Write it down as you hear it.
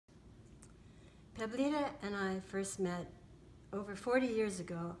Pablita and I first met over 40 years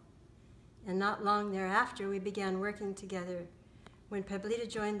ago, and not long thereafter we began working together when Pablita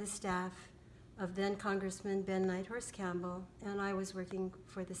joined the staff of then Congressman Ben Nighthorse Campbell, and I was working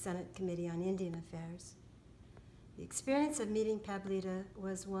for the Senate Committee on Indian Affairs. The experience of meeting Pablita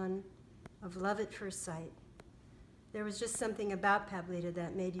was one of love at first sight. There was just something about Pablita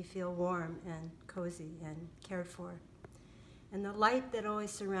that made you feel warm and cozy and cared for. And the light that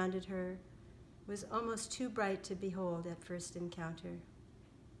always surrounded her was almost too bright to behold at first encounter.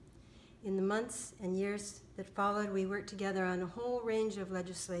 In the months and years that followed, we worked together on a whole range of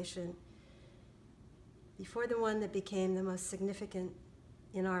legislation before the one that became the most significant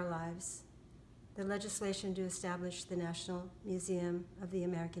in our lives, the legislation to establish the National Museum of the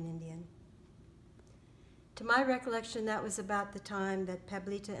American Indian. To my recollection, that was about the time that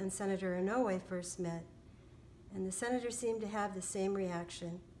Pablita and Senator Inouye first met, and the senator seemed to have the same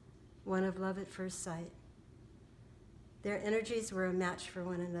reaction, one of love at first sight. Their energies were a match for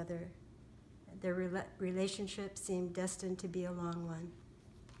one another. Their relationship seemed destined to be a long one,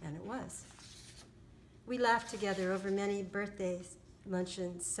 and it was. We laughed together over many birthday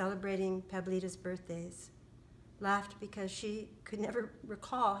luncheons celebrating Pablita's birthdays. Laughed because she could never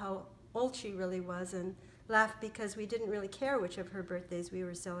recall how old she really was, and laughed because we didn't really care which of her birthdays we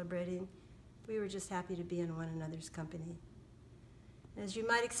were celebrating. We were just happy to be in one another's company. As you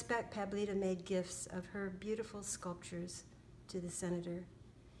might expect, Pablita made gifts of her beautiful sculptures to the senator,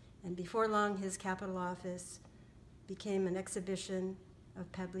 and before long his Capitol office became an exhibition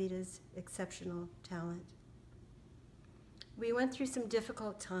of Pablita's exceptional talent. We went through some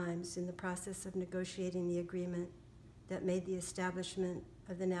difficult times in the process of negotiating the agreement that made the establishment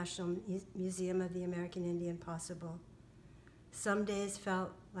of the National Museum of the American Indian possible. Some days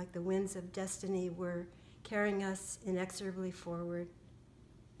felt like the winds of destiny were carrying us inexorably forward,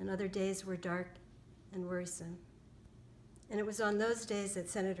 and other days were dark and worrisome. And it was on those days that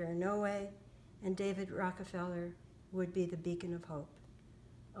Senator Inouye and David Rockefeller would be the beacon of hope,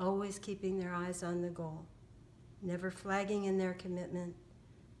 always keeping their eyes on the goal, never flagging in their commitment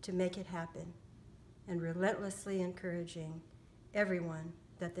to make it happen, and relentlessly encouraging everyone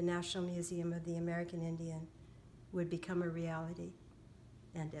that the National Museum of the American Indian would become a reality.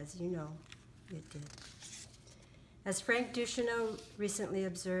 And as you know, it did. As Frank Ducheneau recently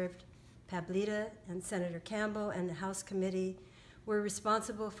observed, Pablita and Senator Campbell and the House Committee were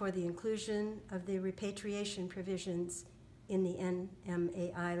responsible for the inclusion of the repatriation provisions in the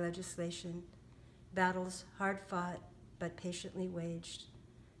NMAI legislation, battles hard fought but patiently waged,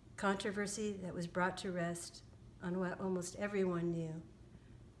 controversy that was brought to rest on what almost everyone knew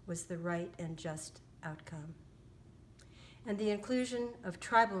was the right and just outcome, and the inclusion of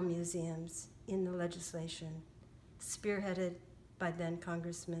tribal museums in the legislation, spearheaded by then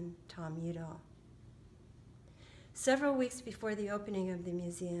Congressman Tom Udall. Several weeks before the opening of the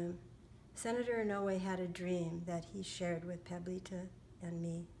museum, Senator Inouye had a dream that he shared with Pablita and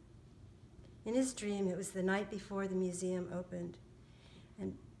me. In his dream, it was the night before the museum opened,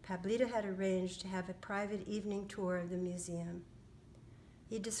 and Pablita had arranged to have a private evening tour of the museum.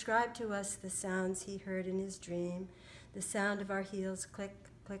 He described to us the sounds he heard in his dream, the sound of our heels click,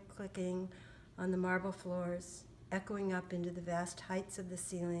 click, clicking on the marble floors, echoing up into the vast heights of the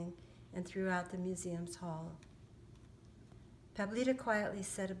ceiling and throughout the museum's hall. Pablita quietly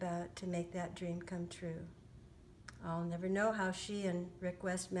set about to make that dream come true. I'll never know how she and Rick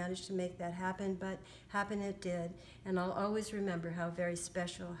West managed to make that happen, but happen it did, and I'll always remember how very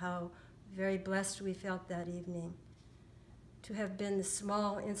special, how very blessed we felt that evening to have been the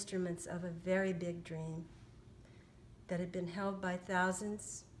small instruments of a very big dream that had been held by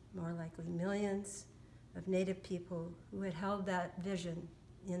thousands, more likely millions, of Native people who had held that vision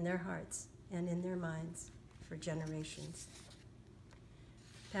in their hearts and in their minds for generations.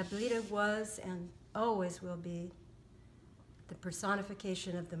 Pablita was and always will be the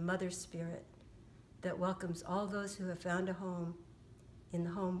personification of the mother spirit that welcomes all those who have found a home in the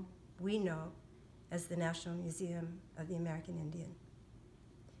home we know as the National Museum of the American Indian.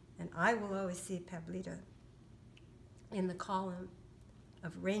 And I will always see Pablita in the column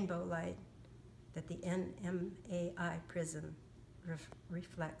of rainbow light that the NMAI prism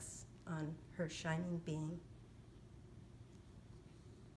reflects on her shining being.